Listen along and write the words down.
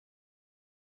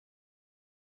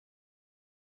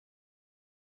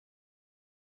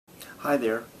Hi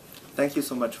there. Thank you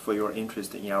so much for your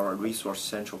interest in our Resource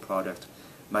Central project.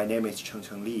 My name is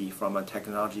Chengcheng Li from the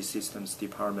Technology Systems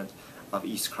Department of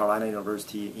East Carolina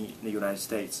University in the United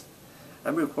States.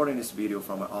 I'm recording this video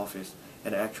from my office,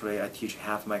 and actually I teach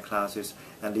half my classes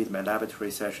and lead my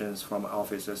laboratory sessions from my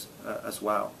office as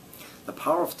well. The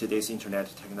power of today's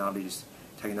internet technologies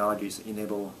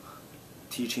enable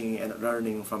teaching and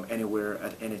learning from anywhere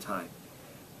at any time.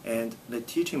 And the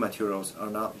teaching materials are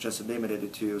not just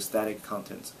limited to static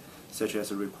contents, such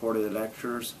as recorded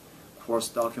lectures, course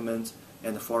documents,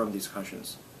 and forum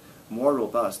discussions. More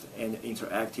robust and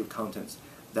interactive contents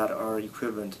that are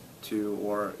equivalent to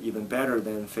or even better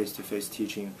than face-to-face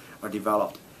teaching are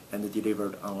developed and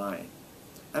delivered online.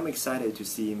 I'm excited to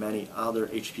see many other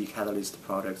HP Catalyst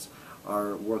projects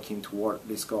are working toward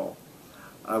this goal.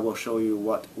 I will show you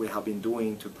what we have been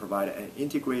doing to provide an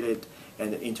integrated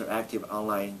and interactive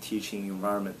online teaching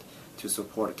environment to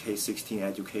support K-16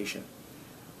 education.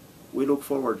 We look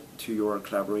forward to your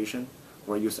collaboration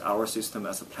or use our system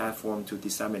as a platform to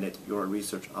disseminate your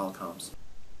research outcomes.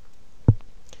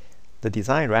 The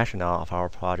design rationale of our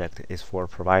project is for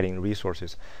providing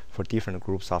resources for different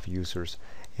groups of users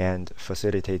and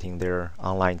facilitating their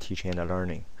online teaching and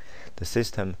learning. The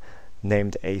system,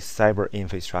 named a cyber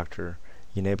infrastructure,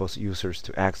 enables users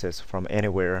to access from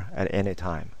anywhere at any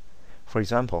time. For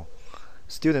example,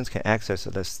 students can access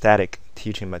the static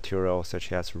teaching material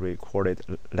such as recorded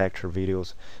lecture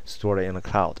videos stored in the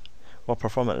cloud, or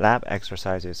perform lab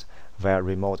exercises via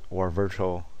remote or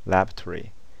virtual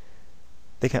laboratory.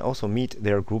 They can also meet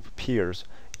their group peers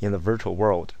in the virtual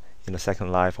world in the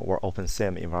Second Life or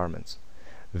OpenSim environments,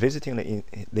 visiting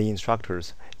the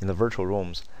instructors in the virtual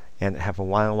rooms, and have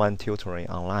one-on-one tutoring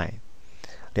online.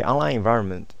 The online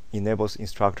environment enables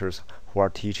instructors who are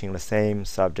teaching the same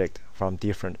subject from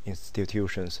different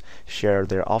institutions share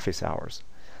their office hours.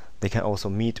 They can also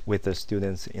meet with the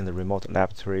students in the remote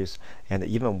laboratories and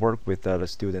even work with the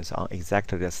students on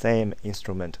exactly the same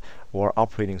instrument or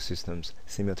operating systems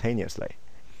simultaneously.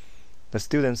 The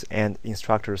students and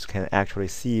instructors can actually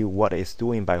see what is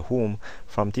doing by whom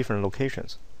from different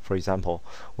locations. For example,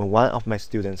 when one of my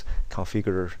students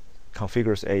configures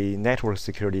a network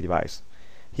security device,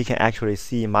 he can actually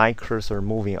see my cursor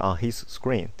moving on his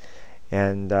screen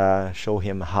and show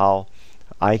him how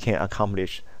I can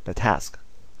accomplish the task.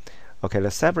 Okay, the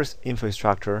cyber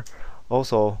infrastructure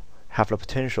also have the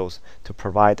potentials to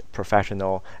provide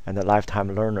professional and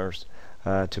lifetime learners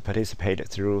to participate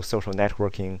through social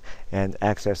networking and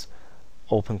access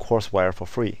open courseware for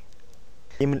free.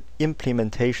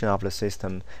 Implementation of the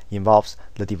system involves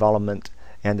the development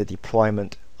and the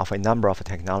deployment of a number of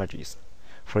technologies.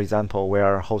 For example, we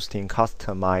are hosting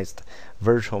customized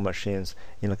virtual machines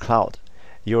in the cloud.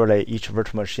 Usually, each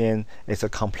virtual machine is a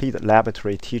complete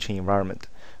laboratory teaching environment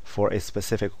for a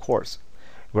specific course.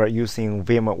 We are using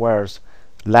VMware's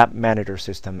Lab Manager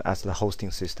system as the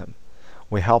hosting system.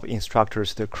 We help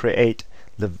instructors to create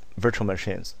the virtual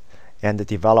machines and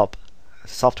develop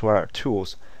software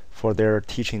tools for their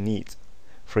teaching needs.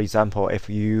 For example, if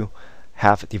you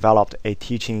have developed a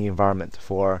teaching environment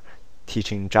for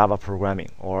teaching Java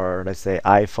programming or, let's say,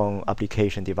 iPhone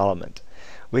application development,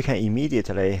 we can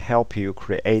immediately help you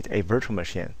create a virtual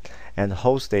machine and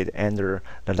host it under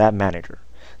the Lab Manager.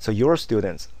 So your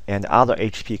students and other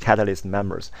HP Catalyst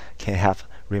members can have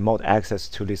remote access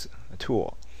to this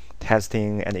tool,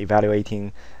 testing and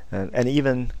evaluating and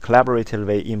even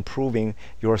collaboratively improving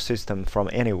your system from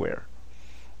anywhere.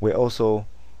 We also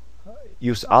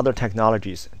use other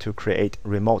technologies to create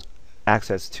remote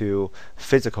access to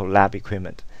physical lab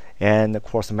equipment and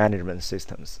course management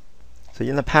systems. So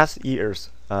in the past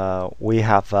years, we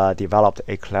have developed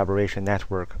a collaboration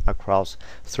network across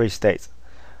 3 states,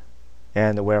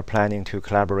 and we're planning to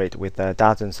collaborate with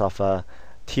dozens of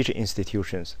teaching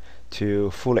institutions to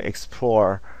fully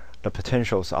explore the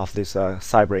potentials of this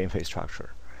cyber infrastructure.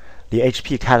 The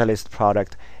HP Catalyst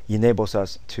product enables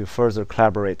us to further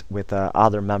collaborate with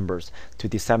other members to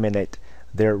disseminate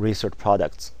their research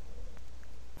products.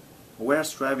 We are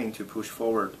striving to push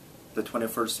forward the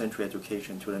 21st century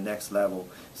education to the next level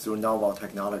through novel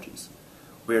technologies.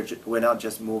 We're not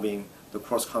just moving the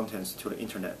course contents to the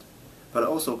internet, but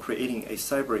also creating a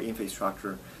cyber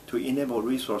infrastructure to enable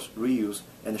resource reuse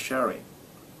and sharing,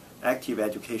 active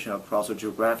education across the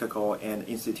geographical and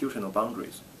institutional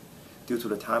boundaries. Due to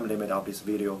the time limit of this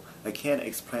video, I can't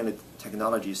explain the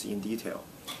technologies in detail.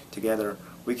 Together,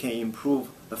 we can improve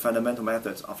the fundamental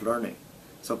methods of learning.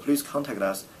 So please contact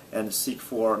us and seek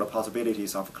for the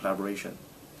possibilities of collaboration.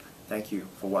 Thank you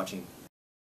for watching.